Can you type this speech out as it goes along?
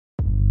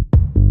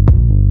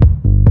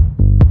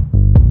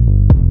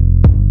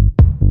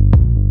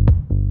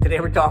Today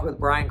we're talking with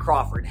Brian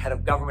Crawford, Head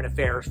of Government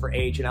Affairs for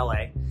Age in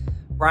LA.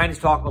 Brian is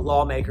talking with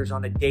lawmakers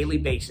on a daily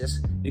basis,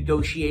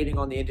 negotiating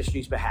on the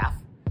industry's behalf.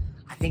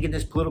 I think in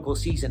this political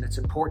season, it's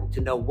important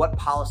to know what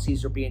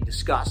policies are being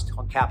discussed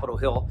on Capitol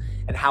Hill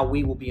and how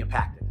we will be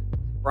impacted.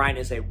 Brian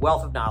is a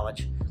wealth of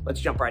knowledge.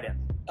 Let's jump right in.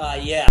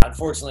 Yeah,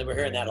 unfortunately, we're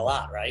hearing that a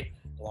lot, right?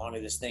 The longer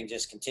this thing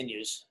just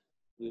continues,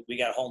 we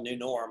got a whole new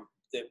norm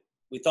that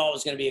we thought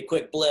was going to be a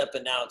quick blip,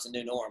 and now it's a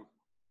new norm.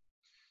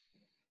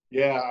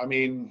 Yeah, I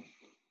mean,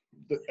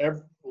 a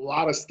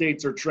lot of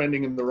states are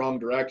trending in the wrong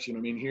direction. I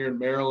mean, here in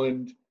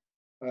Maryland,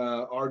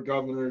 our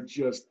governor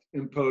just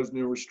imposed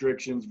new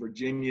restrictions.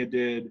 Virginia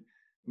did.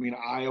 I mean,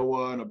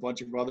 Iowa and a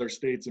bunch of other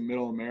states in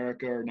Middle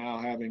America are now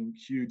having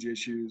huge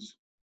issues.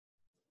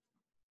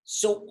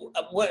 So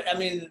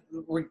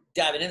we're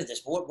diving into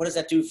this, but what does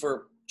that do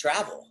for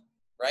travel,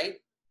 right?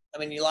 I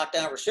mean, you lock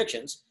down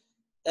restrictions.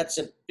 That's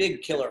a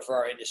big killer for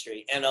our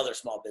industry and other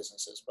small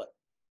businesses, but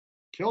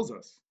kills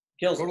us.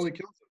 Totally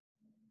kills us.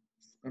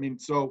 I mean,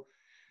 so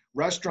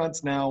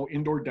restaurants now,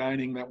 indoor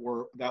dining that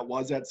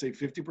was at, say,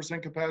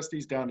 50% capacity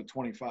is down to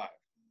 25.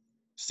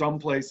 Some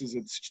places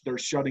they're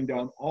shutting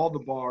down all the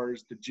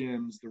bars, the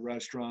gyms, the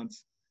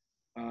restaurants.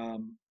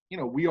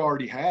 We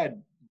already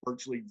had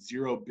virtually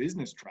zero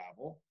business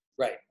travel.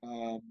 Right.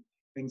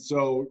 And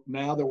so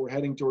now that we're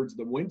heading towards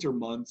the winter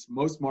months,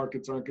 most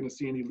markets aren't going to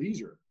see any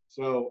leisure.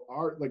 So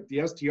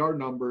the STR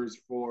numbers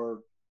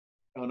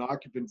on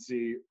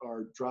occupancy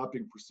are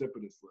dropping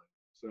precipitously.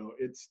 So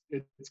it's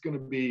going to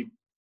be,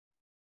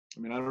 I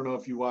mean, I don't know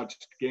if you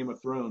watched Game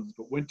of Thrones,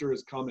 but winter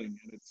is coming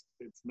and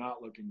it's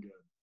not looking good.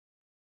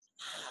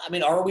 I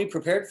mean, are we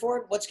prepared for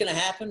it? What's going to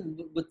happen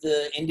with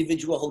the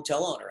individual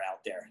hotel owner out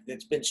there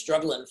that's been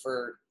struggling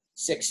for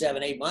 6,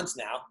 7, 8 months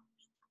now,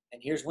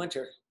 and here's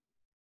winter?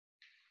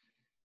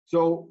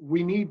 So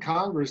we need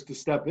Congress to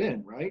step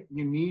in, right?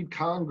 You need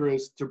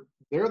Congress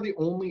they're the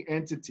only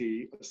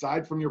entity,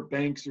 aside from your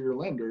banks or your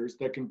lenders,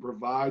 that can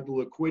provide the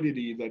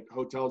liquidity that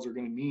hotels are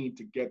going to need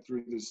to get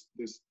through this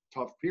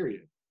tough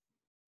period.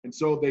 And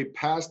so they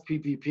passed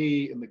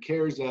PPP and the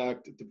CARES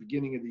Act at the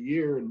beginning of the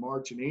year in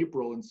March and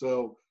April. And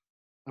so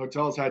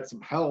hotels had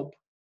some help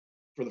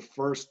for the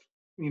first,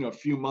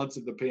 few months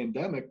of the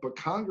pandemic, but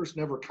Congress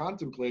never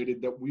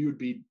contemplated that we would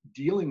be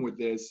dealing with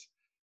this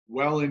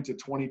well into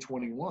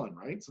 2021,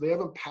 right? So they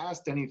haven't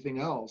passed anything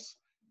else.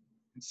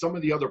 And some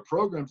of the other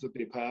programs that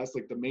they passed,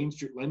 like the Main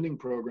Street Lending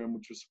Program,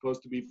 which was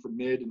supposed to be for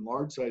mid and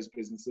large-sized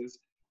businesses,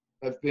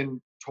 have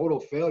been total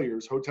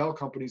failures. Hotel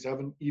companies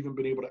haven't even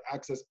been able to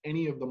access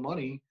any of the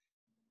money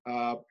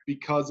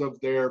because of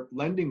their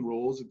lending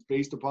rules. It's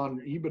based upon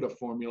an EBITDA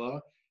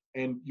formula,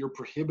 and you're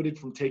prohibited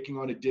from taking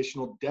on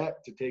additional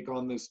debt to take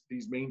on these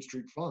Main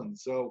Street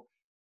funds. So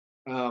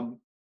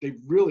they've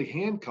really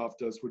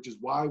handcuffed us, which is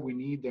why we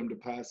need them to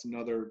pass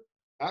another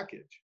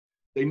package.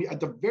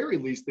 At the very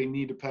least, they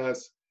need to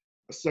pass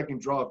a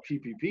second draw of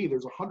PPP.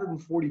 There's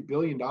 $140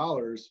 billion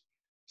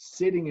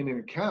sitting in an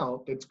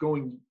account it's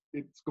going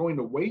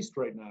to waste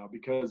right now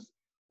because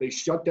they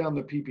shut down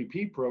the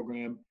PPP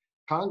program.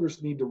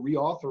 Congress needed to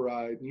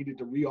reauthorize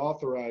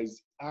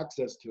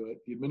access to it.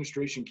 The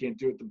administration can't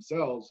do it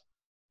themselves.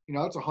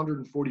 That's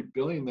 $140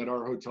 billion that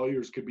our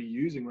hoteliers could be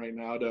using right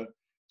now to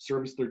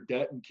service their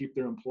debt and keep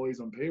their employees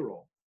on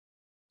payroll.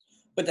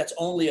 But that's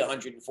only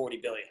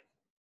 $140 billion.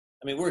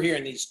 I mean, we're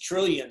hearing these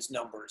trillions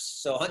numbers,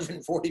 so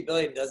 $140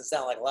 billion doesn't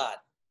sound like a lot.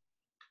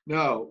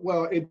 No,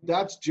 well,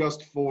 that's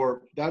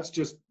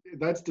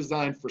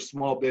designed for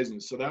small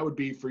business. So that would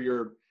be for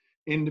your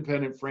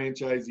independent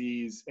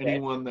franchisees,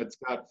 anyone that's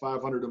got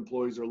 500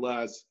 employees or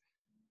less.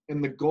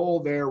 And the goal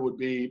there would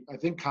be, I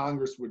think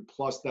Congress would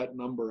plus that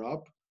number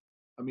up.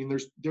 I mean,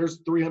 there's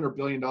 $300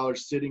 billion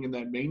sitting in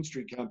that Main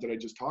Street account that I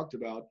just talked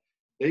about.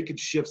 They could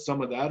shift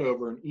some of that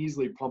over and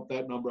easily pump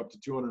that number up to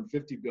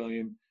 $250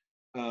 billion.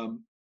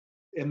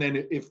 And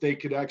then if they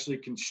could actually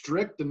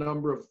constrict the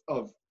number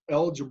of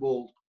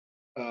eligible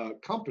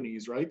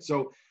companies, right?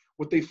 So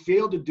what they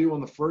failed to do on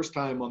the first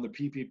time on the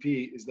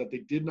PPP is that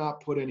they did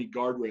not put any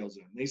guardrails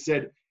in. They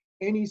said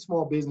any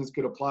small business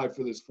could apply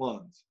for this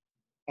funds,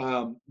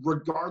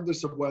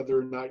 regardless of whether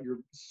or not you're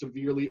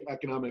severely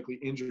economically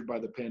injured by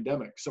the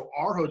pandemic. So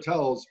our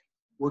hotels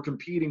were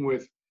competing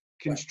with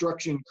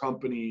construction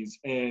companies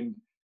and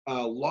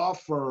law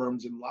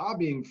firms and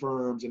lobbying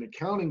firms and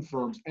accounting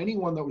firms.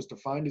 Anyone that was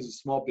defined as a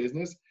small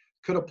business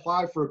could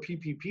apply for a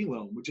PPP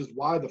loan, which is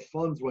why the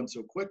funds went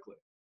so quickly.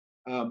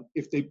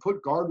 If they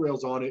put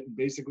guardrails on it and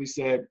basically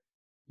said,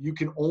 you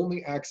can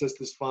only access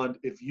this fund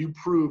if you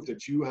prove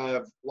that you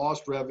have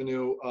lost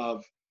revenue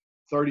of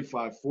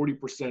 35,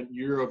 40%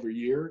 year over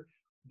year,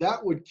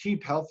 that would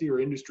keep healthier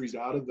industries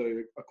out of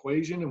the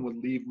equation and would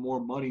leave more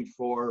money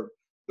for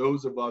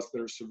those of us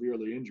that are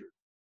severely injured.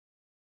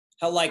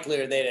 How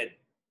likely are they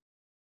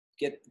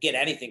to get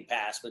anything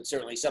passed, but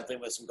certainly something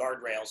with some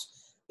guardrails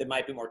that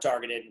might be more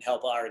targeted and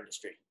help our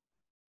industry?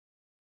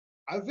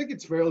 I think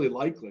it's fairly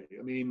likely.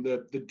 I mean,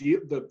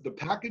 the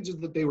packages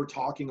that they were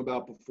talking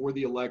about before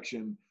the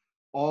election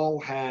all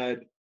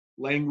had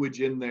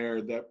language in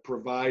there that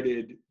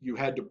provided you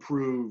had to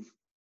prove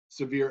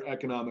severe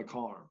economic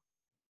harm.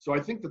 So I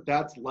think that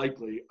that's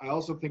likely. I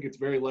also think it's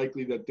very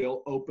likely that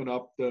they'll open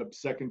up the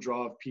second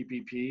draw of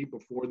PPP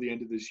before the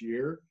end of this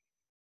year.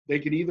 They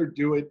could either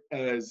do it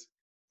as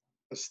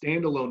a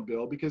standalone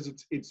bill because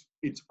it's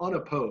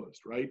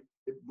unopposed, right?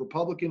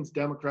 Republicans,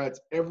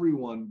 Democrats,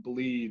 everyone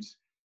believes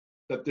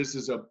that this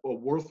is a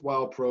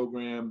worthwhile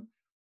program,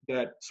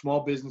 that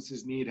small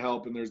businesses need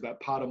help, and there's that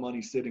pot of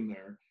money sitting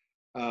there.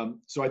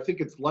 So I think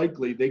it's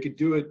likely they could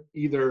do it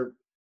either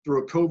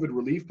through a COVID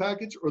relief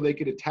package, or they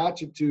could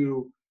attach it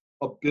to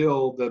a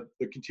bill, the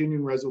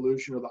continuing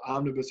resolution or the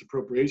omnibus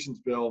appropriations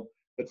bill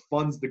that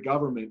funds the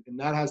government, and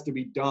that has to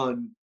be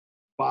done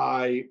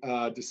by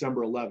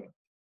December 11th.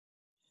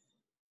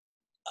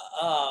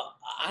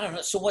 I don't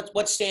know. So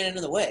what's standing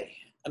in the way?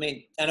 I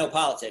mean, I know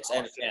politics. I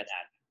understand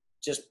that.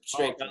 Just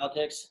straight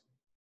politics.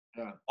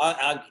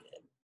 Yeah.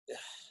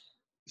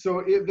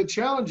 So the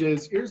challenge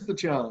is, here's the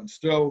challenge.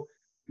 So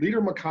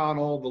Leader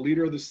McConnell, the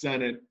leader of the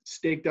Senate,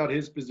 staked out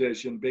his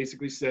position,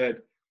 basically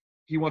said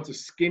he wants a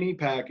skinny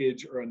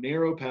package or a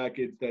narrow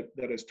package that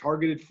has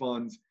targeted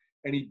funds,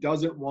 and he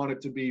doesn't want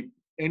it to be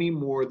any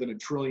more than $1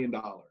 trillion.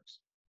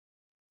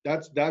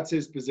 That's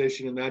his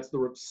position, and that's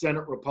the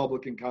Senate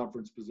Republican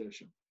Conference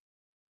position.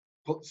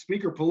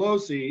 Speaker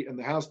Pelosi and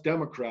the House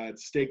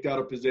Democrats staked out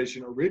a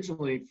position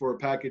originally for a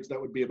package that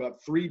would be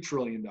about $3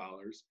 trillion.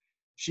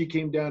 She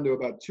came down to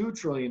about $2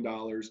 trillion,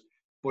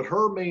 but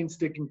her main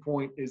sticking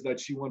point is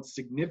that she wants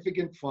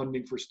significant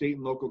funding for state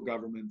and local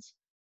governments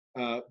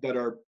that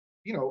are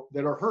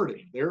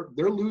hurting. They're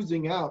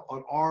losing out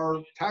on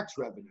our tax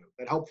revenue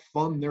that help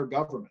fund their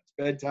governments,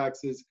 bed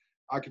taxes,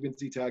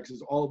 occupancy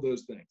taxes, all of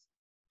those things.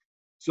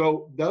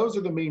 So those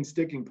are the main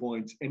sticking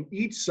points, and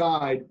each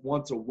side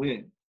wants a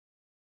win.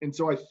 And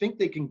so I think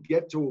they can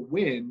get to a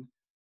win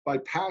by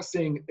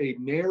passing a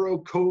narrow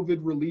COVID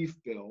relief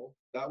bill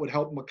that would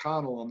help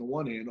McConnell on the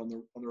one hand, on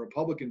the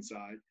Republican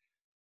side,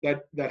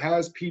 that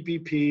has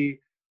PPP,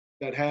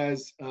 that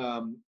has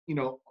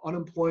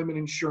unemployment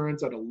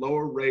insurance at a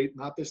lower rate,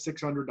 not the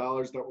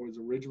 $600 that was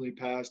originally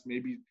passed,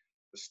 maybe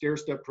a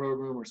stair-step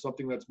program or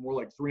something that's more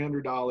like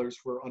 $300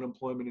 for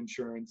unemployment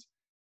insurance.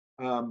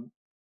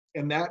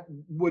 And that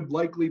would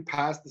likely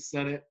pass the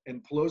Senate,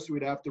 and Pelosi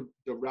would have to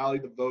rally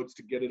the votes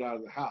to get it out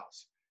of the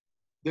House.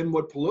 Then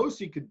what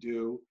Pelosi could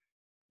do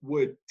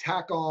would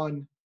tack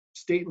on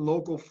state and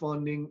local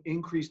funding,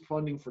 increased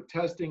funding for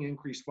testing,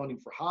 increased funding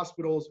for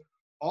hospitals.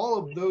 All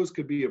of those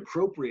could be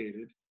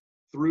appropriated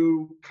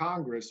through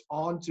Congress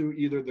onto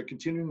either the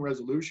continuing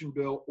resolution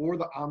bill or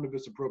the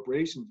omnibus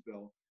appropriations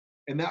bill.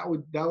 And that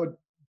would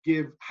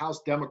give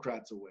House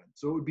Democrats a win.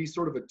 So it would be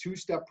sort of a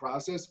two-step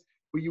process,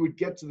 but you would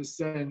get to the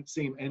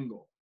same end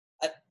goal.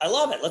 I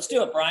love it. Let's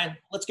do it, Brian.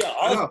 Let's go.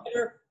 All in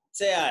favor,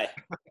 say aye.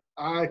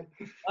 Aye.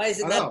 Why is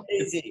it that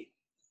easy?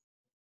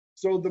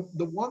 So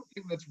the one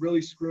thing that's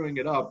really screwing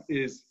it up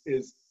is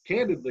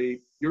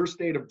candidly your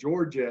state of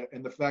Georgia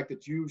and the fact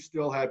that you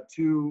still have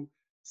 2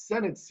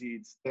 Senate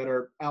seats that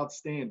are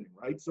outstanding,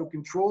 right? So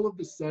control of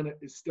the Senate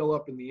is still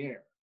up in the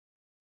air.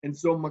 And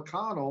so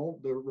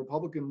McConnell, the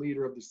Republican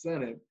leader of the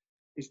Senate,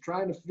 is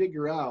trying to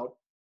figure out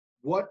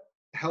what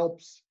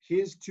helps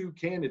his 2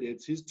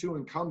 candidates, his 2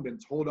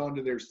 incumbents, hold on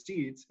to their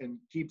seats and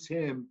keeps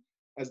him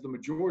as the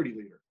majority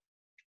leader.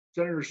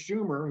 Senator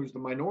Schumer, who's the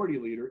minority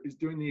leader, is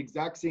doing the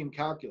exact same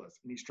calculus,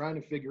 and he's trying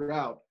to figure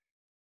out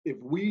if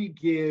we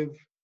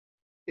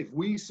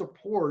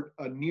support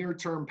a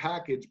near-term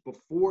package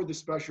before the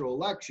special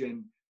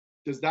election,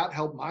 does that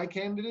help my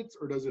candidates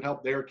or does it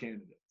help their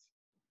candidates?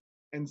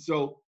 And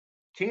so,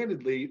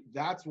 candidly,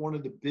 that's one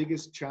of the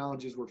biggest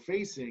challenges we're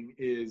facing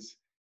is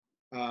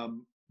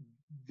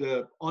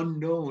the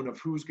unknown of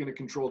who's going to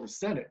control the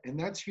Senate. And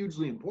that's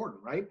hugely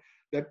important, right?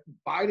 That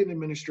Biden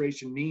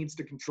administration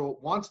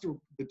wants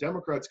the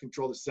Democrats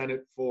control the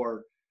Senate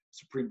for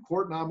Supreme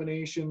Court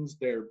nominations,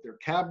 their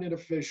cabinet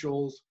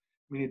officials.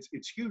 I mean,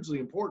 it's hugely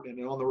important.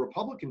 And on the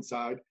Republican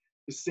side,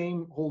 the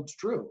same holds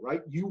true,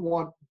 right?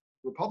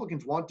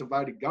 Republicans want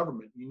divided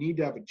government. You need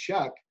to have a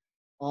check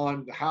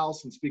on the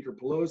House and Speaker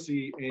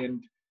Pelosi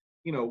and,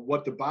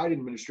 what the Biden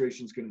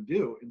administration is going to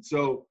do. And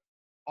so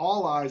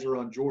all eyes are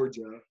on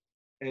Georgia.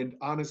 And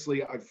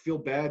honestly, I feel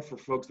bad for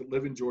folks that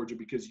live in Georgia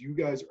because you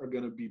guys are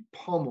going to be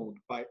pummeled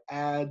by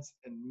ads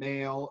and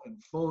mail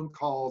and phone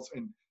calls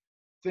and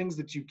things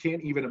that you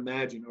can't even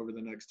imagine over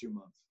the next 2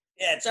 months.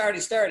 Yeah, it's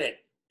already started.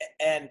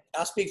 And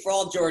I'll speak for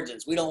all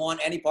Georgians. We don't want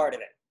any part of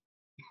it.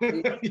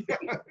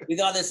 We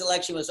thought this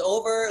election was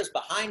over. It was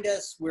behind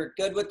us. We're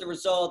good with the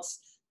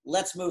results.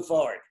 Let's move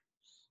forward.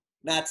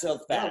 Not so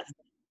fast.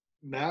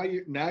 Now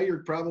you're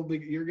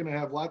going to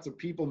have lots of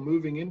people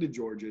moving into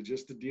Georgia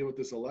just to deal with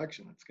this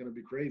election. It's going to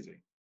be crazy.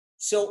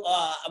 So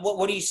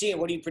what are you seeing?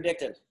 What are you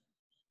predicting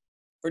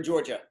for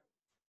Georgia?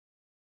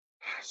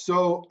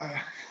 So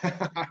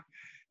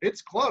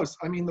it's close.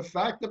 I mean, the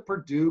fact that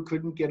Purdue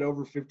couldn't get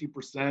over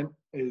 50%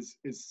 is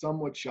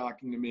somewhat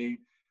shocking to me.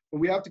 But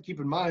we have to keep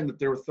in mind that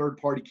there were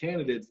third-party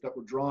candidates that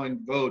were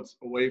drawing votes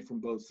away from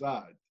both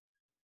sides.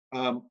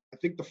 I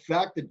think the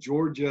fact that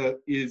Georgia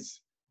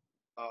is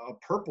a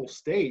purple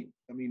state,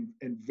 I mean,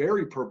 and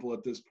very purple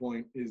at this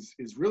point, is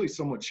really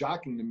somewhat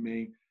shocking to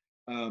me.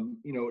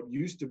 It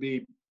used to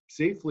be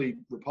safely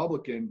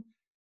Republican.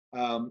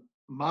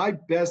 My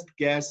best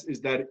guess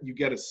is that you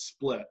get a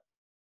split,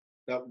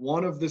 that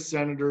one of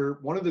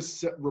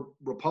the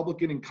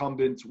Republican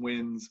incumbents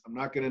wins. I'm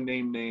not going to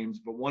name names,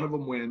 but one of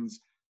them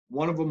wins,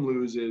 one of them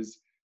loses.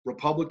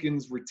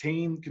 Republicans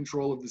retain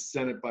control of the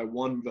Senate by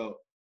one vote,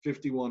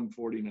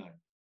 51-49. That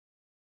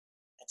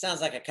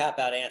sounds like a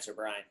cop-out answer,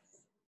 Brian.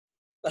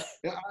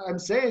 Yeah, I'm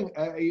saying,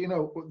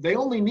 they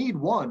only need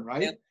one,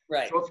 right? Yep,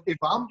 right. So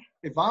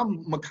if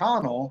I'm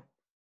McConnell,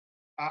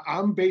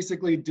 I'm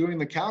basically doing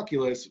the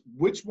calculus,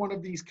 which one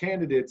of these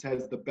candidates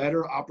has the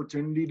better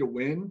opportunity to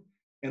win,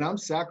 and I'm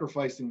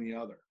sacrificing the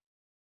other.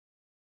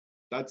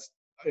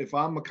 If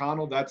I'm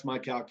McConnell, that's my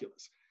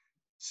calculus.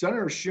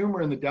 Senator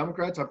Schumer and the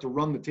Democrats have to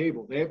run the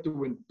table. They have to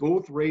win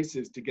both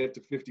races to get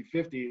to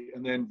 50-50,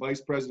 and then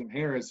Vice President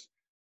Harris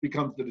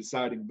becomes the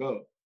deciding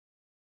vote.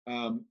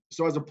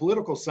 So as a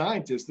political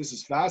scientist, this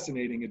is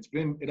fascinating.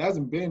 It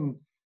hasn't been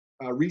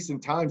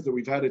recent times that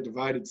we've had a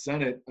divided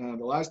Senate.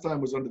 The last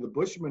time was under the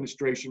Bush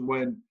administration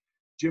when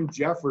Jim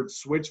Jeffords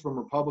switched from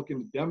Republican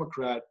to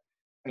Democrat,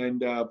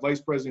 and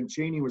Vice President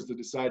Cheney was the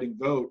deciding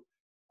vote.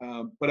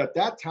 But at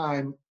that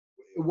time,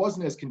 it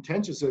wasn't as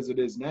contentious as it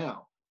is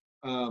now.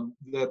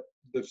 The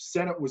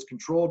Senate was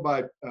controlled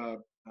by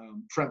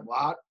Trent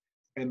Lott,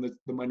 and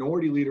the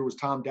minority leader was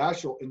Tom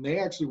Daschle, and they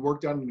actually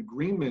worked out an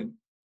agreement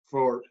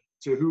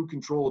to who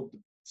controlled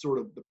sort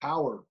of the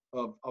power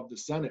of the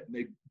Senate.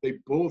 And they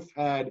both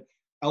had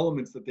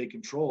elements that they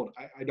controlled.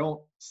 I don't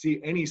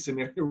see any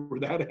scenario where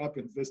that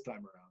happens this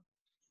time around.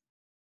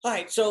 All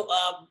right. So,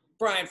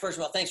 Brian, first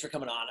of all, thanks for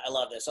coming on. I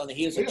love this. On the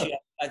heels of Jeff,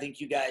 I think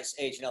you guys,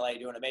 AgeNLA,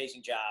 do an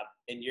amazing job,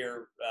 and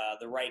you're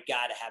the right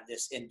guy to have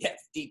this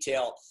in-depth,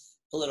 detailed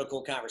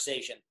political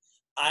conversation.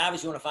 I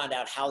obviously want to find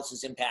out how this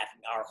is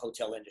impacting our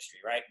hotel industry,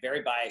 right?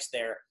 Very biased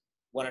there.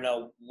 Want to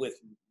know with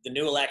the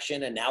new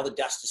election and now the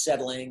dust is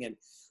settling, and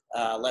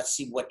let's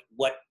see what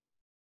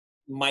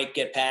might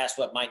get passed,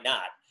 what might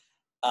not.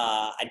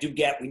 I do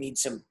get we need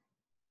to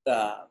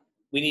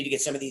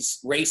get some of these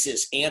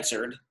races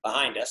answered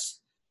behind us.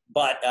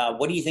 But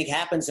what do you think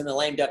happens in the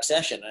lame duck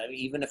session? I mean,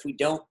 even if we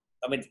don't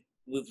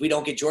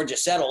get Georgia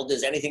settled,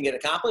 does anything get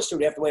accomplished, or do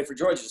we have to wait for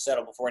Georgia to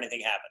settle before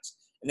anything happens?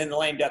 And then the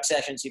lame duck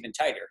session's even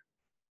tighter.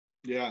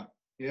 Yeah,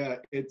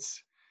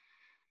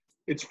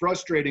 it's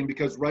frustrating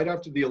because right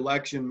after the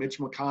election, Mitch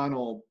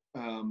McConnell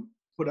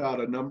put out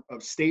a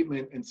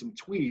statement and some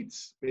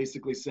tweets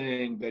basically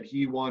saying that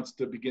he wants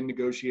to begin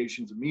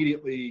negotiations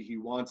immediately. He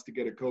wants to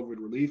get a COVID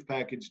relief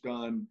package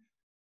done.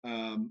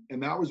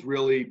 And that was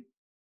really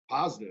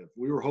positive.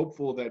 We were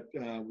hopeful that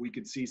we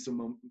could see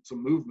some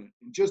movement.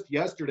 And just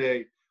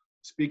yesterday,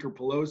 Speaker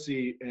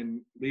Pelosi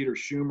and Leader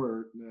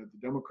Schumer, the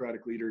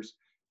Democratic leaders,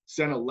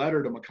 sent a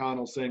letter to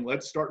McConnell saying,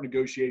 let's start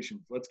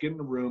negotiations. Let's get in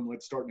the room.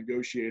 Let's start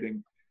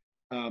negotiating.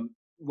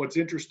 What's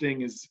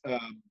interesting is,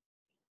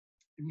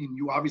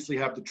 you obviously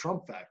have the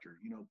Trump factor.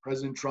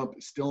 President Trump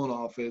is still in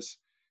office.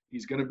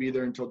 He's going to be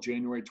there until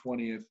January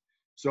 20th.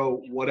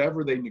 So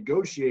whatever they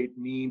negotiate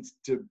needs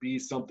to be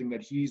something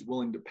that he's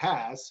willing to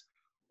pass,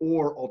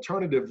 or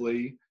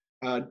alternatively,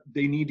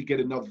 they need to get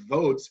enough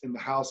votes in the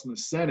House and the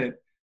Senate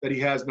that he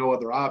has no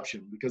other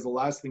option, because the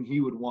last thing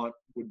he would want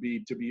would be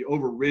to be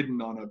overridden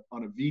on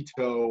a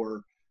veto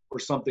or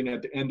something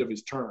at the end of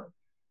his term.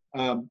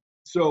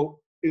 So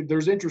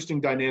there's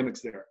interesting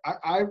dynamics there.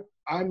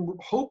 I'm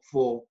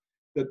hopeful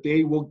that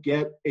they will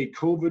get a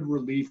COVID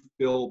relief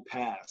bill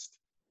passed,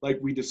 like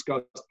we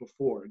discussed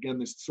before. Again,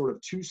 this sort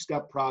of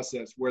two-step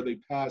process where they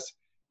pass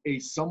a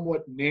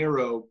somewhat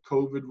narrow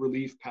COVID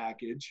relief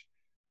package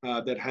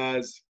that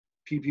has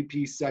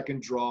PPP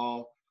second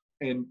draw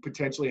and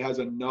potentially has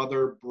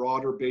another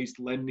broader-based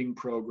lending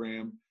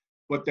program,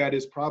 but that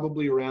is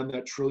probably around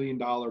that $1 trillion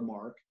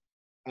mark.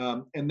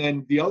 And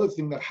then the other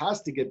thing that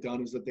has to get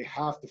done is that they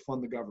have to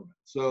fund the government.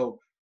 So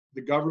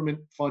the government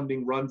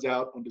funding runs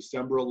out on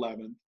December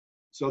 11th.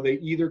 So they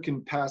either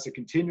can pass a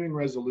continuing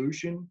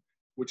resolution,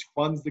 which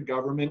funds the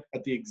government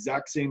at the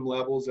exact same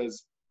levels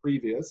as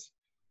previous,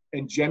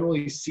 and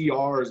generally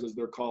CRs, as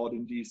they're called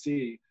in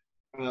DC.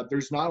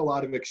 There's not a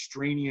lot of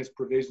extraneous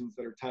provisions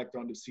that are tacked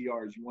onto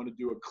CRs. You want to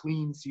do a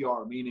clean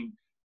CR, meaning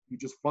you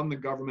just fund the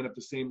government at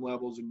the same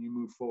levels and you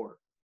move forward.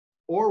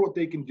 Or what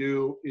they can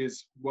do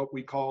is what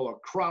we call a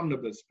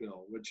cromnibus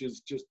bill, which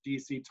is just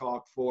DC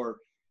talk for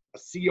a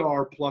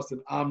CR plus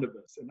an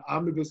omnibus. An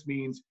omnibus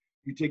means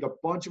you take a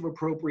bunch of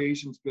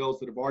appropriations bills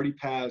that have already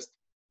passed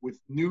with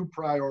new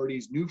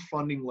priorities, new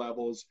funding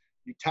levels,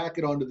 you tack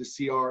it onto the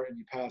CR and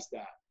you pass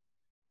that.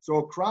 So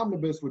a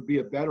cromnibus would be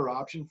a better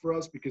option for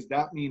us, because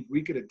that means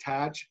we could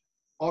attach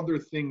other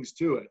things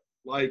to it,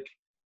 like,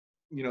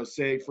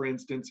 say, for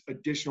instance,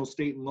 additional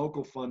state and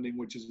local funding,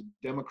 which is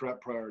a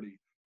Democrat priority,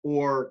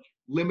 or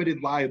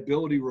limited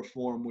liability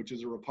reform, which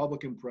is a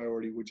Republican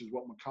priority, which is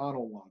what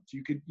McConnell wants.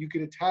 You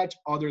could attach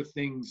other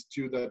things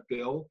to that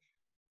bill.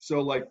 So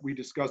like we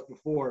discussed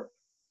before,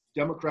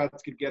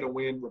 Democrats could get a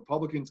win,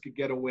 Republicans could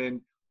get a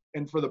win,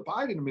 And for the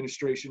Biden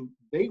administration,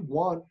 they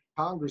want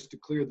Congress to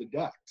clear the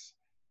decks.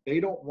 They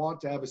don't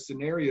want to have a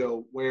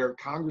scenario where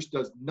Congress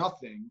does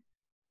nothing,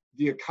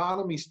 the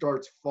economy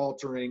starts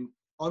faltering,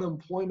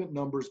 unemployment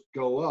numbers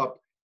go up,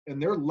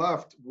 and they're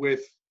left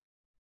with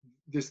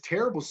this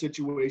terrible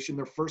situation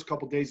their first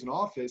couple days in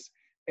office,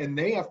 and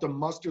they have to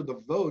muster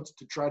the votes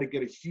to try to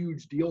get a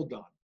huge deal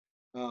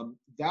done.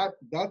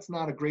 That's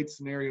not a great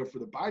scenario for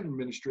the Biden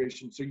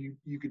administration. So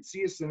you could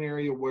see a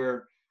scenario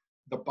where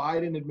the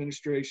Biden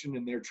administration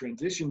and their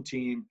transition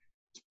team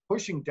is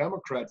pushing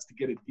Democrats to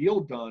get a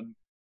deal done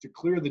to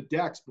clear the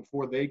decks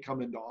before they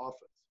come into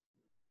office.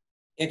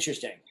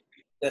 Interesting.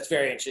 That's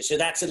very interesting. So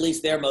that's at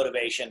least their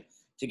motivation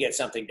to get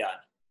something done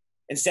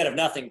instead of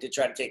nothing to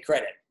try to take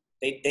credit.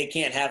 They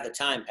can't have the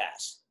time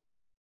pass.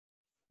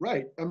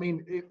 Right. I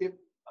mean,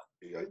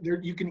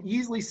 you can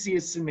easily see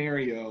a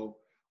scenario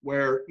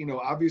where,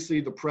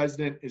 obviously the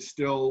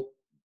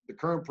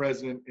current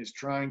president is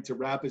trying to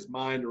wrap his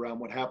mind around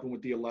what happened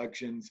with the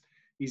elections.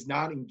 He's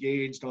not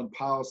engaged on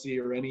policy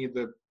or any of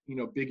the,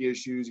 big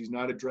issues. He's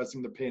not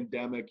addressing the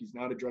pandemic. He's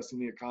not addressing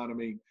the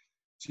economy.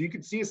 So you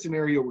could see a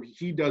scenario where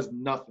he does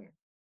nothing.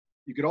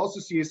 You could also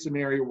see a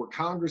scenario where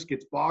Congress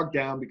gets bogged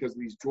down because of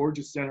these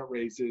Georgia Senate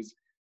races,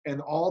 and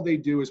all they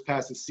do is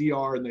pass a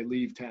CR and they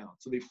leave town.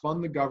 So they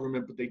fund the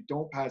government, but they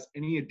don't pass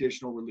any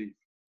additional relief.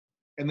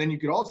 And then you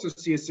could also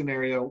see a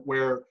scenario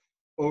where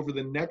over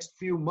the next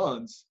few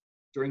months,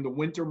 during the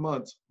winter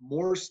months,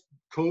 more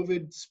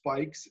COVID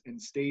spikes in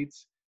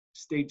states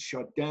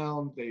shut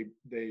down. They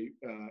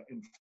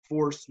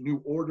enforce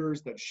new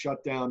orders that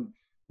shut down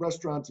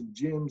restaurants and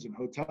gyms and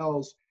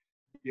hotels.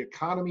 The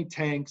economy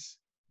tanks,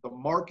 the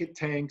market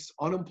tanks,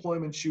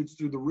 unemployment shoots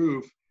through the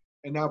roof.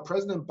 And now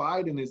President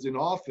Biden is in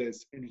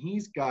office, and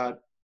he's got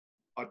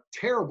a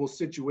terrible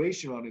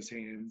situation on his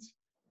hands,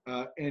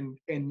 and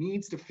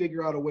needs to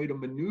figure out a way to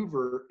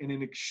maneuver in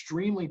an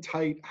extremely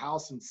tight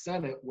House and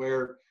Senate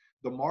where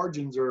the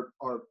margins are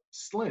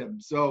slim.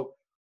 So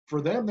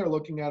for them, they're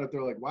looking at it,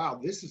 they're like, wow,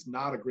 this is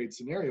not a great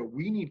scenario.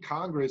 We need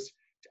Congress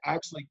to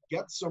actually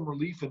get some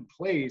relief in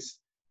place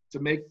to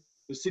make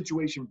the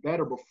situation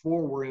better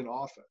before we're in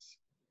office.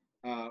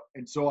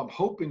 And so I'm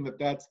hoping that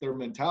that's their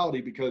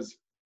mentality, because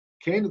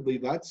candidly,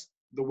 that's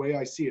the way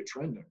I see it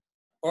trending.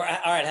 Or,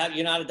 all right,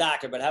 you're not a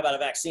doctor, but how about a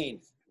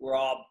vaccine? We're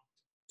all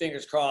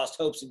fingers crossed,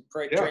 hopes and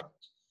prayers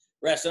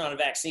resting on a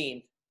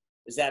vaccine.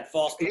 Is that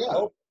false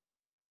hope?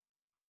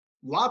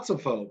 Lots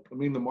of hope. I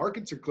mean, the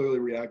markets are clearly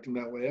reacting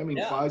that way. I mean,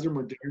 Pfizer,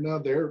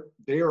 Moderna,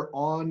 they are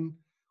on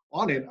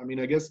it. I mean,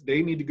 I guess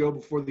they need to go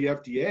before the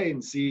FDA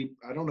and see.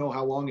 I don't know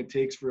how long it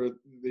takes for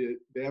the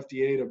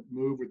FDA to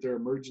move with their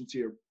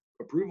emergency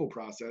approval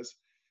process.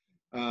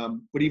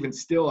 But even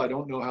still, I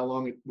don't know how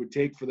long it would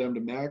take for them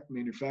to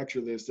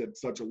manufacture this at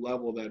such a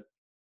level that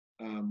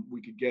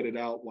we could get it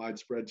out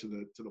widespread to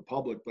the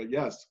public. But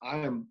yes, I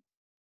am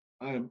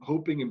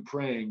hoping and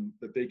praying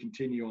that they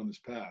continue on this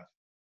path.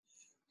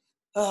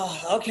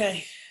 Oh,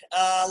 okay.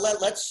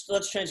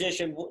 Let's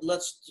transition.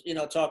 Let's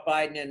talk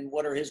Biden and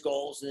what are his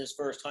goals in his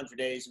first 100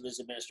 days of his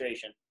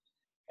administration,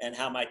 and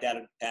how might that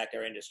impact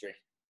our industry?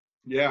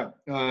 Yeah,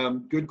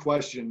 good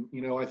question.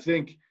 I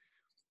think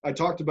I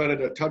talked about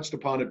it. I touched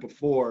upon it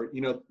before.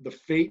 The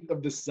fate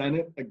of the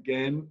Senate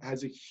again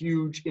has a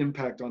huge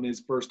impact on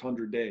his first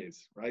 100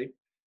 days. Right?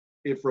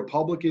 If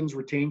Republicans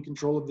retain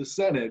control of the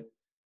Senate,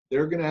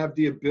 they're going to have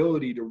the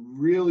ability to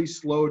really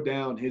slow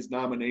down his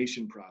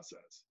nomination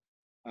process.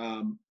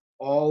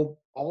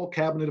 All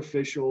cabinet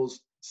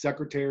officials,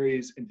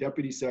 secretaries, and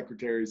deputy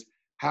secretaries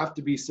have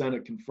to be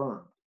Senate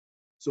confirmed.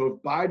 So if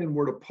Biden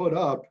were to put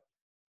up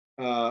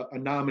a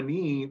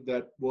nominee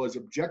that was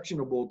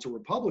objectionable to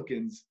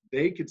Republicans,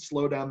 they could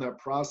slow down that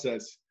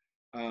process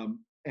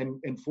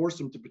and force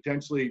them to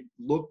potentially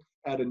look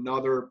at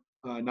another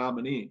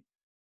nominee.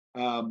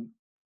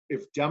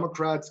 If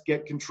Democrats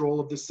get control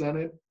of the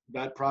Senate,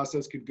 that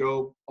process could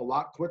go a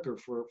lot quicker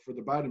for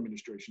the Biden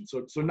administration.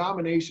 So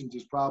nominations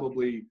is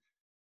probably,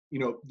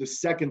 the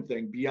second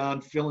thing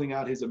beyond filling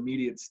out his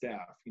immediate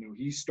staff.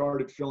 He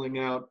started filling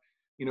out,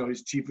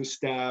 his chief of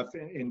staff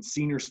and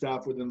senior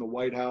staff within the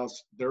White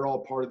House. They're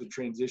all part of the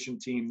transition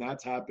team.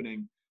 That's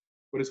happening.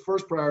 But his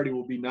first priority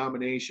will be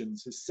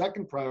nominations. His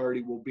second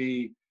priority will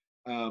be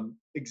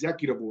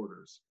executive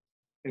orders.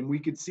 And we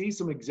could see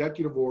some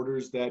executive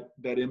orders that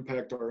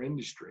impact our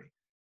industry.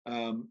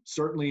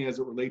 Certainly as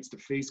it relates to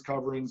face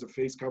coverings, a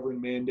face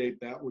covering mandate,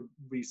 that would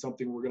be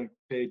something we're going to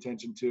pay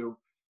attention to.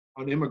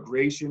 On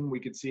immigration,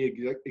 we could see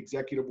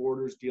executive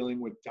orders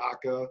dealing with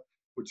DACA,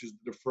 which is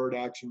the deferred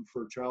action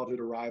for childhood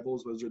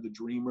arrivals. Those are the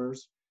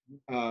dreamers.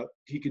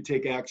 He could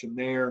take action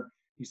there.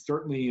 He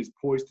certainly is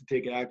poised to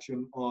take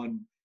action on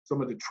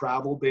some of the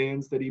travel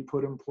bans that he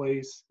put in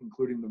place,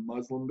 including the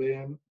Muslim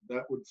ban.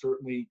 That would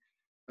certainly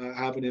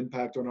have an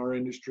impact on our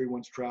industry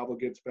once travel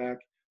gets back.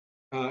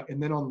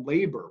 And then on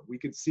labor, we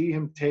could see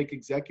him take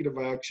executive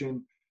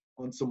action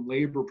on some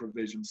labor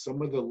provisions.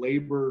 Some of the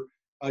labor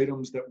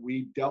items that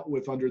we dealt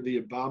with under the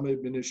Obama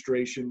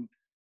administration,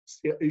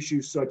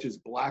 issues such as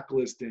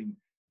blacklisting,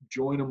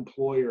 joint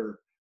employer,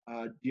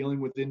 dealing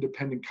with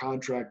independent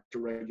contractor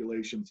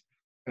regulations.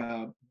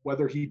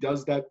 Whether he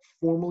does that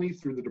formally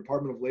through the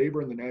Department of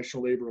Labor and the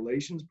National Labor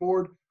Relations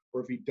Board,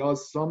 or if he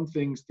does some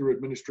things through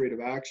administrative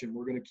action,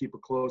 we're going to keep a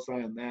close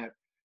eye on that.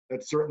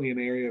 That's certainly an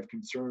area of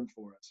concern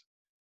for us.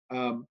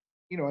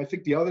 I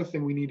think the other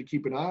thing we need to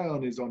keep an eye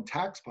on is on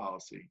tax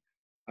policy.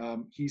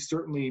 He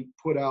certainly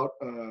put out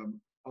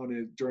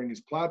during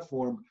his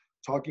platform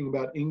talking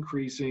about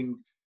increasing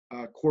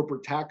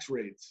corporate tax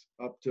rates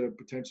up to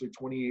potentially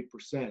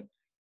 28%.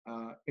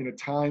 In a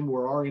time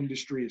where our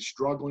industry is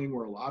struggling,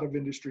 where a lot of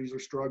industries are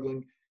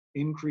struggling,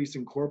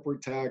 increasing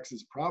corporate tax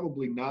is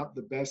probably not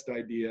the best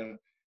idea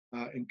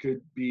and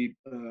could be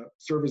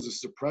serve as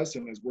a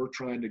suppressant as we're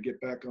trying to get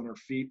back on our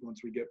feet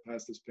once we get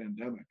past this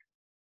pandemic.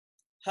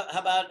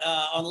 How about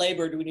on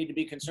labor? Do we need to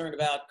be concerned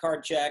about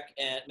card check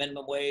and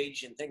minimum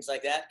wage and things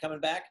like that coming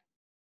back?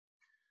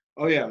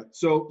 Oh yeah,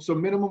 so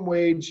minimum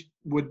wage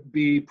would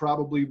be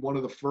probably one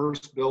of the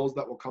first bills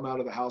that will come out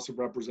of the House of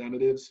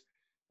Representatives,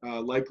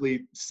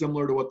 likely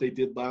similar to what they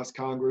did last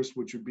Congress,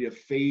 which would be a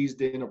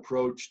phased-in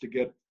approach to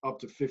get up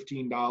to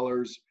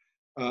 $15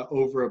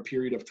 over a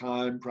period of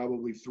time,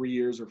 probably 3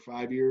 years or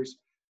 5 years.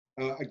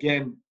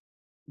 Again,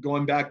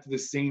 going back to the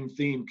same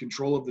theme,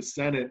 control of the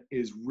Senate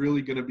is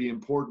really going to be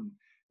important.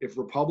 If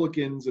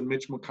Republicans and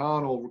Mitch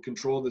McConnell will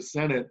control the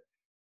Senate,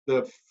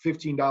 the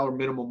 $15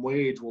 minimum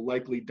wage will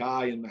likely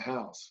die in the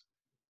House.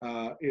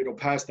 It'll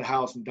pass the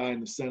House and die in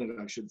the Senate,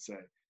 I should say.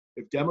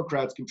 If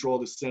Democrats control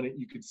the Senate,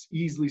 you could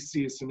easily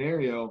see a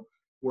scenario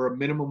where a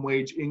minimum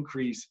wage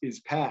increase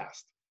is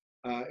passed.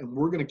 And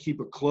we're going to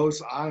keep a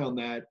close eye on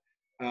that.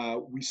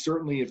 We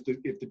certainly, if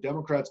the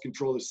Democrats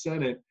control the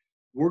Senate,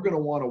 we're going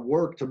to want to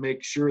work to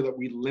make sure that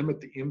we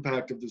limit the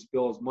impact of this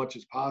bill as much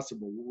as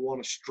possible. We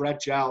want to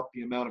stretch out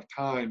the amount of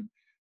time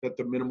that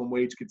the minimum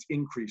wage gets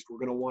increased. We're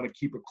going to want to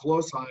keep a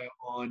close eye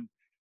on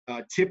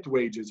tipped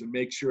wages and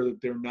make sure that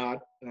they're not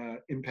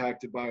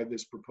impacted by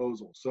this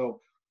proposal.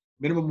 So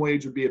minimum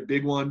wage would be a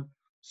big one.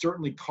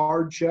 Certainly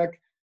card check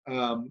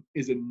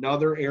is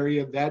another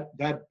area.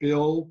 That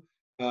bill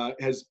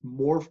has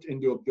morphed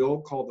into a bill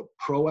called the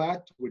PRO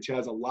Act, which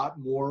has a lot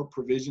more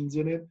provisions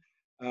in it.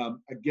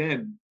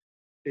 Again,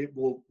 it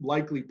will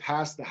likely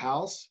pass the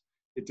House.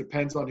 It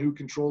depends on who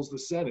controls the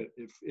Senate.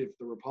 If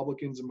the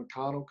Republicans and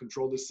McConnell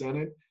control the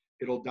Senate,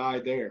 it'll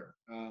die there.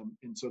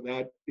 And so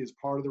that is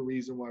part of the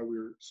reason why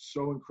we're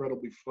so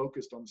incredibly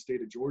focused on the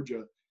state of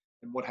Georgia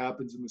and what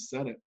happens in the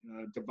Senate.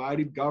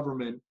 Divided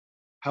government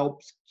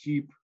helps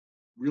keep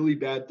really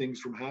bad things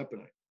from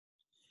happening.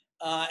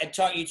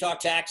 You talk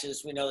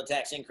taxes. We know the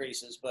tax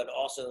increases, but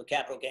also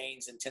capital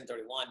gains and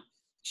 1031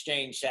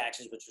 exchange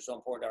taxes, which are so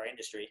important to our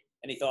industry.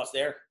 Any thoughts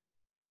there?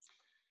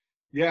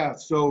 Yeah,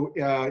 so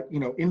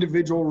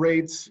individual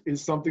rates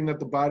is something that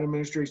the Biden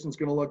administration is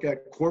going to look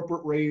at.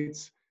 Corporate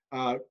rates,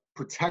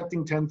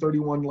 protecting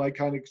 1031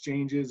 like-kind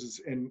exchanges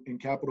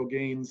and capital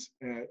gains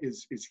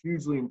is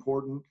hugely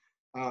important.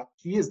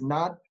 He has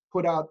not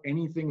put out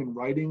anything in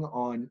writing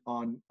on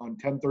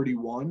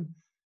 1031,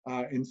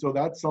 and so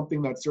that's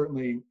something that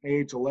certainly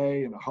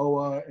AHLA and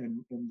AHOA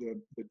and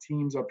the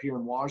teams up here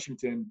in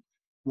Washington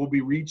will be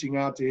reaching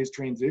out to his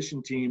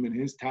transition team and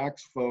his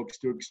tax folks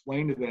to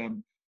explain to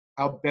them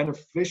how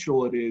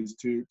beneficial it is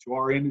to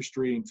our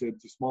industry and to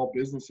small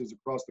businesses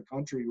across the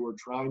country who are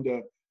trying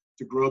to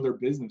grow their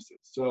businesses.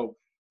 So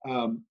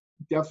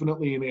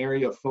definitely an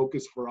area of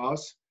focus for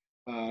us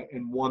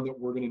and one that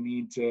we're going to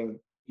need to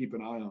keep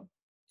an eye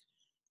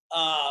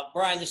on.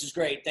 Brian, this is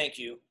great. Thank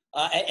you.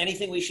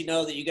 Anything we should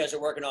know that you guys are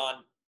working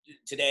on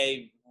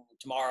today,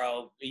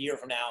 tomorrow, a year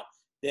from now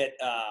that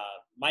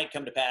might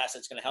come to pass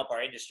that's going to help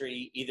our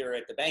industry either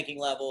at the banking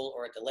level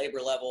or at the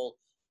labor level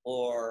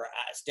or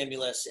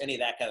stimulus, any of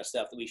that kind of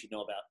stuff that we should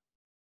know about?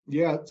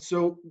 Yeah,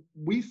 so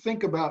we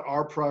think about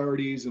our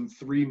priorities in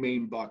three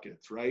main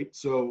buckets, right?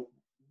 So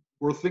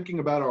we're thinking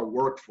about our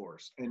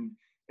workforce and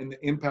the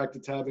impact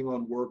it's having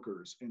on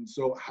workers. And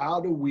so how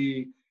do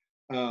we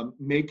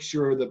make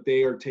sure that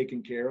they are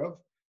taken care of?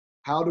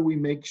 How do we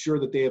make sure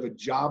that they have a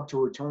job to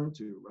return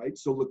to, right?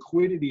 So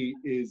liquidity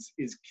is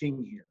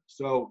king here.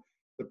 So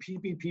the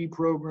PPP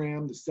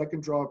program, the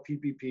second draw of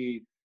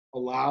PPP,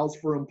 allows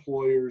for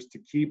employers to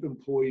keep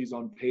employees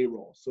on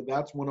payroll. So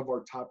that's one of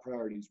our top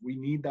priorities. We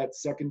need that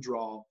second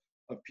draw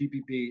of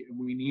PPP, and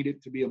we need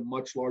it to be a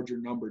much larger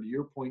number. To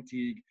your point,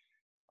 Teague,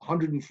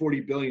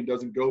 140 billion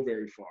doesn't go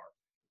very far.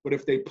 But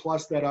if they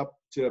plus that up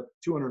to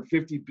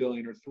 250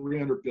 billion or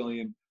 300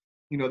 billion,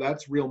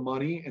 that's real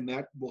money, and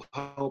that will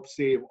help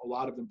save a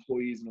lot of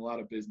employees and a lot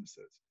of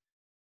businesses.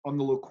 On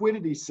the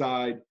liquidity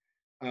side,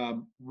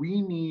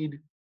 we need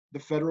the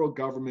federal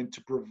government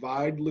to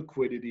provide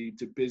liquidity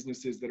to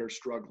businesses that are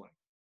struggling.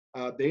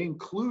 They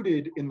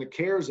included in the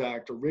CARES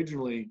Act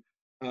originally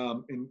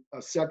in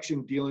a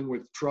section dealing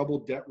with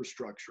troubled debt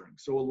restructuring.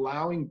 So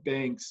allowing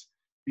banks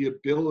the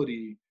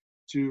ability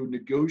to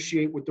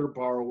negotiate with their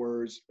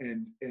borrowers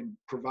and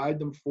provide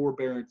them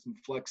forbearance and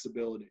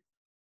flexibility.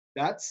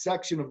 That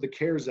section of the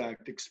CARES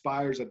Act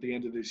expires at the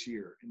end of this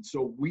year. And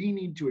so we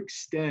need to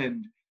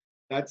extend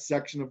that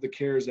section of the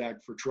CARES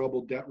Act for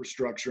troubled debt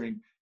restructuring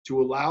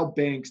to allow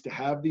banks to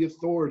have the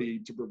authority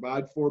to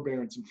provide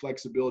forbearance and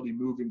flexibility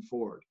moving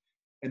forward.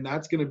 And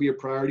that's going to be a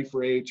priority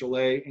for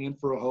AHLA and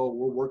for AHO.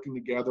 We're working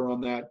together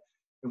on that,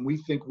 and we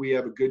think we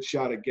have a good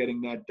shot at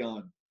getting that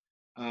done.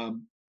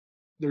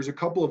 There's a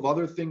couple of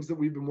other things that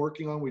we've been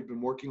working on. We've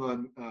been working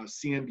on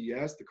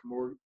CMBS, the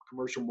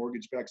commercial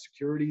mortgage-backed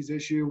securities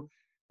issue.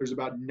 There's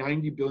about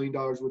 $90 billion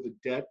worth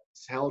of debt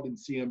held in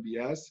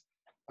CMBS.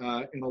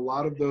 And a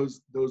lot of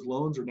those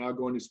loans are now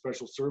going to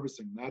special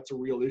servicing. That's a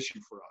real issue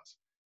for us.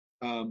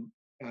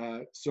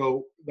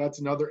 So that's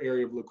another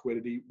area of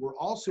liquidity. We're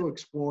also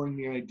exploring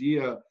the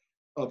idea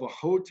of a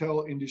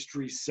hotel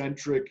industry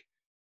centric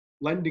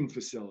lending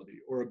facility,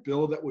 or a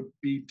bill that would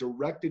be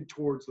directed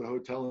towards the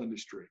hotel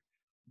industry.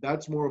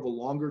 That's more of a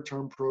longer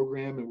term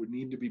program. It would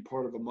need to be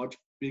part of a much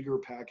bigger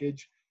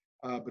package,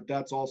 but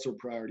that's also a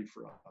priority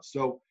for us.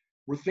 So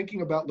we're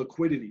thinking about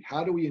liquidity.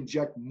 How do we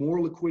inject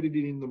more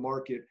liquidity in the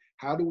market?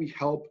 How do we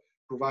help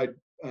provide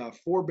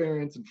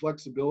forbearance and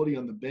flexibility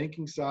on the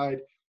banking side?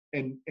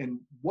 And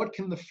what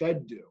can the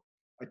Fed do?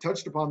 I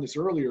touched upon this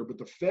earlier, but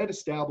the Fed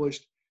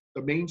established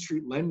the Main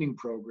Street Lending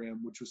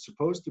Program, which was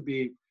supposed to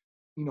be,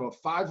 a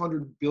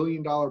 $500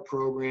 billion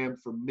program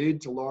for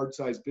mid to large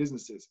size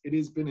businesses. It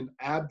has been an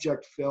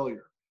abject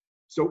failure.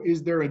 So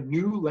is there a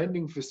new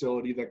lending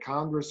facility that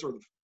Congress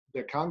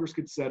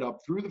could set up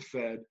through the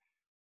Fed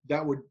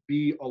that would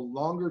be a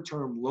longer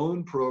term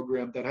loan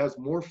program that has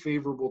more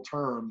favorable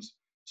terms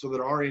so that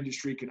our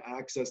industry can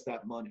access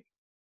that money?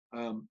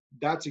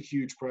 That's a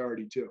huge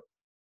priority too.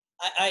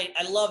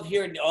 I love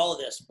hearing all of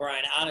this,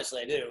 Brian.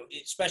 Honestly, I do,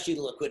 especially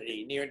the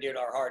liquidity, near and dear to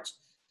our hearts.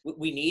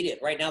 We need it.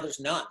 Right now, there's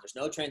none. There's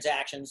no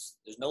transactions.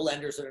 There's no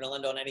lenders that are going to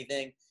lend on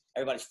anything.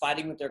 Everybody's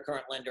fighting with their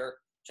current lender,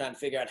 trying to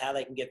figure out how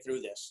they can get through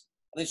this.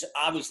 I mean, there's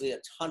obviously a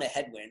ton of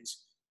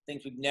headwinds,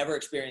 things we've never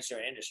experienced in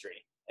our industry,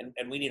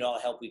 and we need all the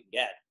help we can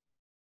get.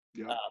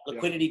 Yeah,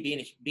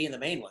 liquidity being the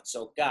main one.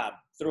 So, God,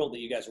 thrilled that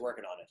you guys are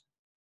working on it.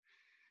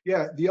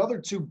 Yeah, the other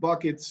two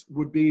buckets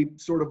would be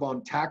sort of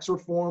on tax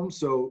reform.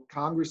 So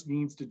Congress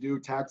needs to do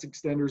tax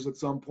extenders at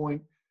some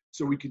point.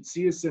 So we could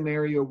see a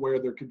scenario where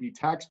there could be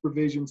tax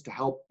provisions to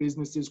help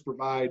businesses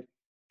provide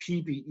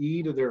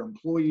PPE to their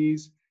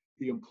employees,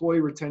 the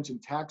employee retention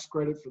tax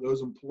credit for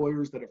those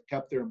employers that have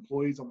kept their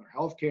employees on their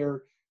health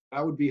care.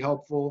 That would be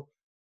helpful.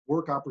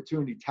 Work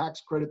opportunity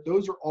tax credit.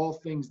 Those are all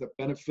things that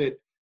benefit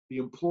the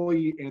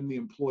employee and the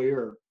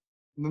employer.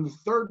 And then the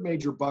third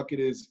major bucket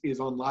is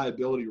on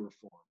liability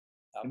reform.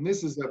 And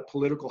this is a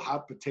political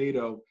hot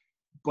potato,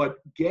 but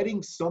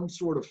getting some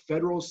sort of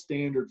federal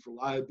standard for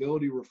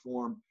liability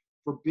reform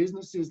for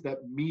businesses that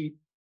meet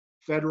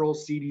federal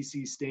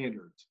CDC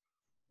standards.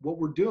 What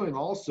we're doing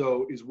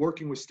also is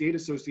working with state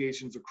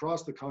associations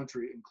across the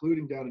country,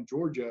 including down in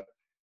Georgia,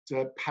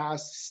 to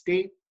pass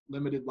state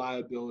limited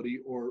liability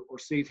or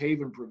safe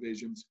haven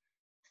provisions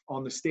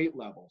on the state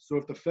level. So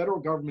if the federal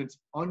government's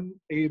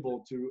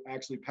unable to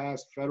actually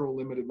pass federal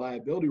limited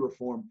liability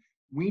reform,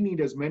 we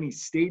need as many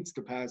states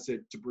to pass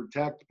it to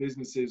protect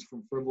businesses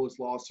from frivolous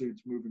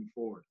lawsuits moving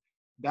forward.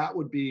 That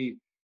would be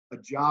a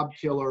job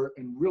killer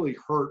and really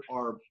hurt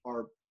our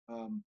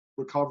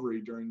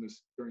recovery during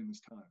this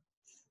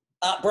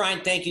time.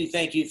 Brian, thank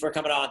you for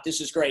coming on. This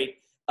is great.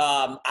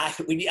 I'm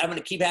going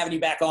to keep having you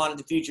back on in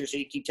the future, so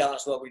you keep telling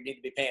us what we need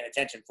to be paying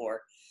attention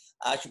for.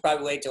 I should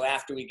probably wait till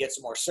after we get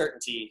some more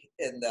certainty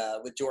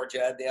with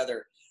Georgia and the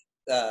other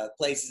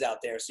places out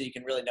there, so you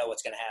can really know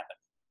what's going to happen.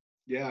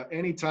 Yeah,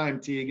 anytime,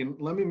 Teague. And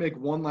let me make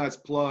one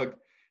last plug.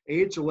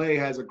 AHLA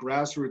has a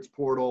grassroots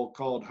portal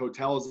called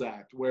Hotels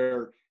Act,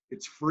 where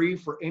it's free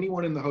for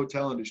anyone in the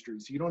hotel industry.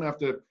 So you don't have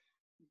to,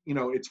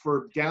 it's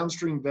for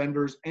downstream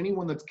vendors,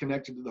 anyone that's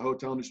connected to the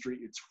hotel industry.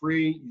 It's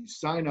free. You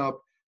sign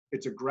up.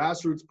 It's a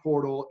grassroots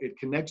portal. It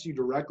connects you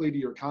directly to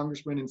your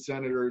congressmen and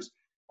senators.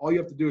 All you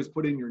have to do is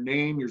put in your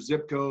name, your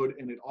zip code,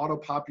 and it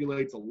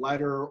auto-populates a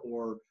letter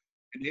or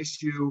an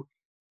issue.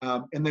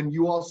 And then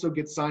you also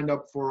get signed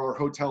up for our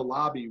hotel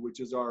lobby, which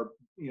is our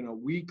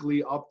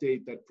weekly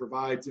update that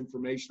provides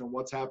information on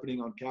what's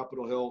happening on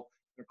Capitol Hill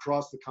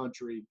across the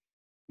country.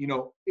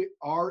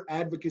 Our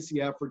advocacy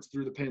efforts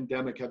through the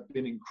pandemic have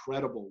been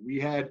incredible. We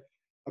had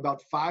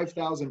about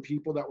 5,000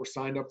 people that were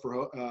signed up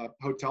for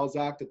Hotels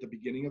Act at the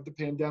beginning of the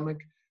pandemic.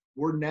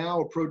 We're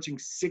now approaching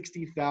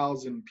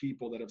 60,000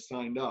 people that have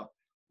signed up,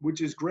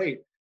 which is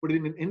great. But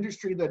in an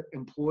industry that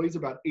employs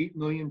about 8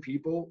 million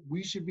people,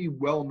 we should be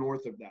well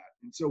north of that.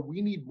 And so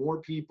we need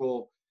more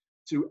people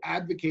to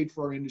advocate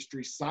for our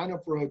industry, sign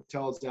up for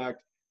Hotels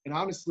Act. And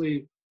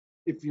honestly,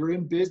 if you're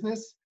in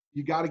business,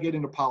 you got to get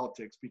into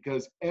politics,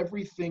 because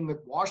everything that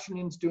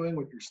Washington's doing,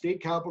 what your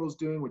state capital is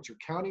doing, what your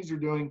counties are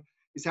doing,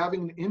 is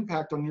having an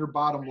impact on your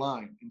bottom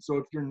line. And so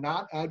if you're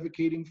not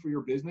advocating for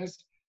your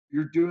business,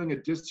 you're doing a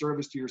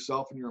disservice to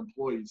yourself and your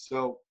employees.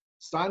 So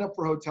sign up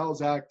for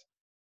Hotels Act.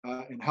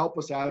 And help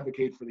us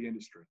advocate for the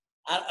industry.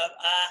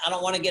 I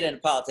don't want to get into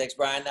politics,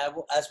 Brian.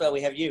 That's why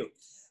we have you.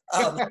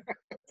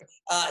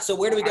 So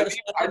where do we go to sign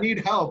up? I need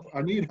help.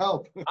 All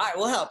right,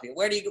 we'll help you.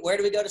 Where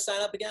do we go to sign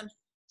up again?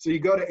 So you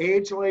go to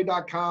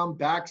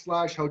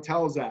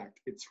ahla.com/Hotels Act.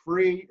 It's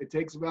free. It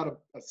takes about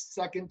a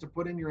second to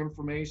put in your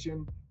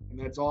information, and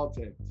that's all it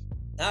takes.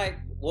 All right,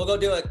 we'll go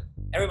do it.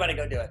 Everybody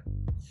go do it.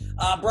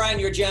 Brian,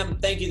 you're a gem.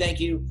 Thank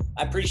you.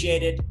 I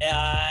appreciate it.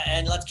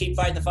 And let's keep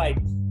fighting the fight.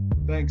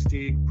 Thanks,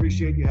 Teague.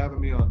 Appreciate you having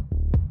me on.